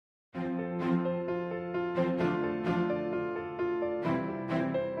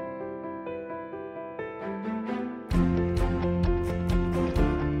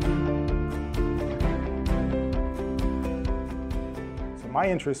my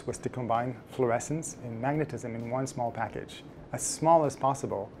interest was to combine fluorescence and magnetism in one small package, as small as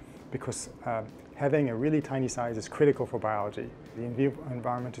possible, because having a really tiny size is critical for biology. The in vivo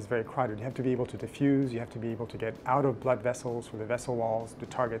environment is very crowded. You have to be able to diffuse, you have to be able to get out of blood vessels or the vessel walls to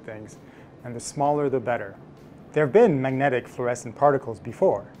target things, and the smaller the better. There have been magnetic fluorescent particles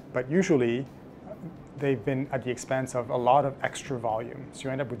before, but usually they've been at the expense of a lot of extra volume. So you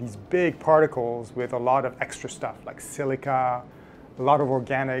end up with these big particles with a lot of extra stuff, like silica, a lot of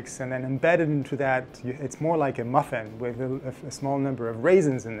organics, and then embedded into that, it's more like a muffin with a small number of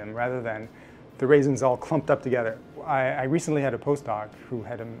raisins in them rather than the raisins all clumped up together. I recently had a postdoc who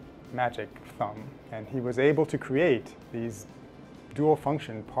had a magic thumb, and he was able to create these dual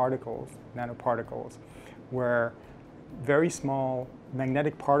function particles, nanoparticles, where very small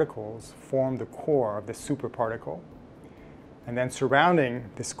magnetic particles form the core of the superparticle. And then surrounding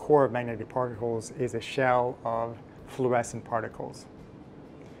this core of magnetic particles is a shell of fluorescent particles.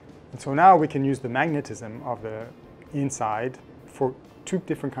 And so now we can use the magnetism of the inside for two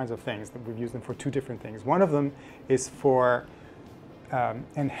different kinds of things. That we've used them for two different things. One of them is for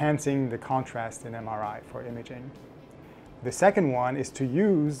enhancing the contrast in MRI for imaging. The second one is to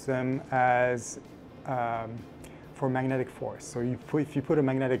use them as for magnetic force. So if you put a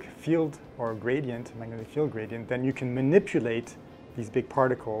magnetic field or gradient, magnetic field gradient, then you can manipulate these big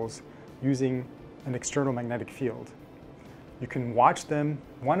particles using an external magnetic field. You can watch them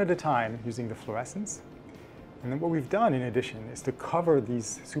one at a time using the fluorescence. And then what we've done in addition is to cover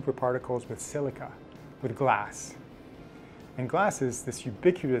these superparticles with silica, with glass. And glass is this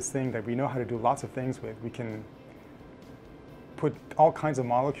ubiquitous thing that we know how to do lots of things with. We can put all kinds of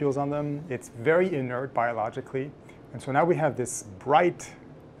molecules on them. It's very inert biologically. And so now we have this bright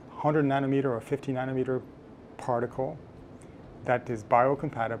 100 nanometer or 50 nanometer particle that is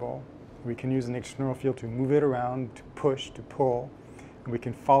biocompatible. We can use an external field to move it around, to push, to pull, and we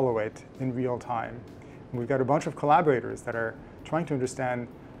can follow it in real time. And we've got a bunch of collaborators that are trying to understand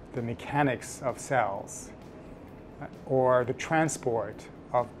the mechanics of cells or the transport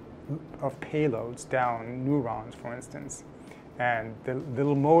of payloads down neurons, for instance, and the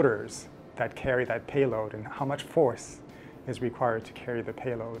little motors that carry that payload and how much force is required to carry the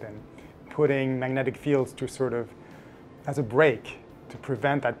payload, and putting magnetic fields to sort of as a brake to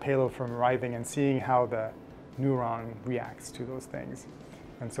prevent that payload from arriving, and seeing how the neuron reacts to those things.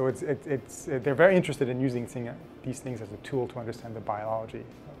 And so they're very interested in using these things as a tool to understand the biology.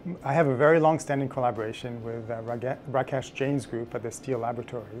 I have a very long-standing collaboration with Rakesh Jain's group at the Steel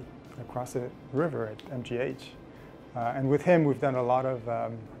Laboratory across the river at MGH. And with him, we've done a lot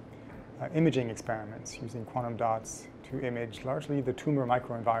of imaging experiments using quantum dots to image largely the tumor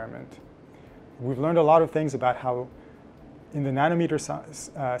microenvironment. We've learned a lot of things about how in the nanometer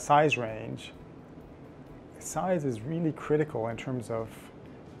size range, size is really critical in terms of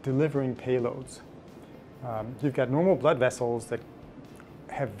delivering payloads. You've got normal blood vessels that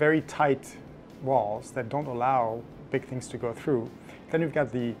have very tight walls that don't allow big things to go through. Then you've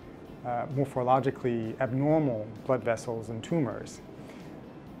got the morphologically abnormal blood vessels and tumors.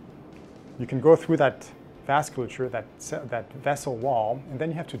 You can go through that vasculature, that vessel wall, and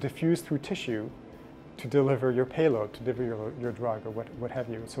then you have to diffuse through tissue to deliver your payload, to deliver your drug or what have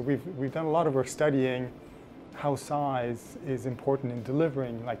you. So we've done a lot of work studying how size is important in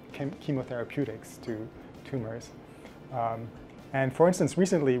delivering like chemotherapeutics to tumors. And for instance,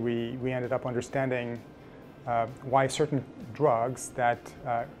 recently we ended up understanding why certain drugs that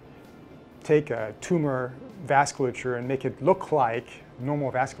take a tumor vasculature and make it look like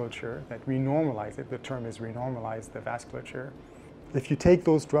normal vasculature, that renormalize it. The term is renormalize the vasculature. If you take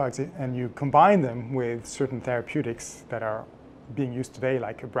those drugs and you combine them with certain therapeutics that are being used today,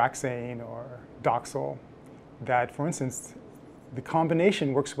 like Abraxane or Doxil, that, for instance, the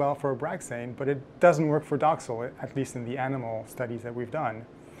combination works well for Abraxane, but it doesn't work for Doxil, at least in the animal studies that we've done.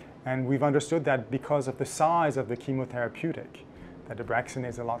 And we've understood that because of the size of the chemotherapeutic, that Abraxane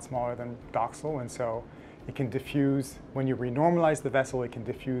is a lot smaller than Doxil, and so it can diffuse, when you renormalize the vessel, it can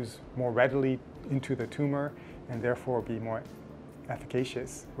diffuse more readily into the tumor and therefore be more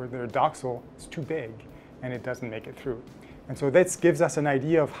efficacious, where the Doxil is too big and it doesn't make it through. And so this gives us an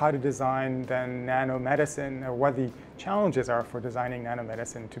idea of how to design then nanomedicine, or what the challenges are for designing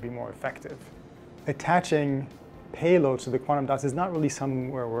nanomedicine to be more effective. Attaching payloads to the quantum dots is not really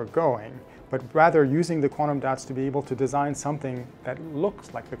somewhere we're going, but rather using the quantum dots to be able to design something that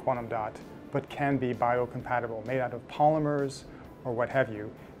looks like the quantum dot, but can be biocompatible, made out of polymers or what have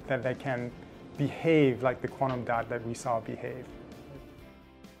you, that they can behave like the quantum dot that we saw behave.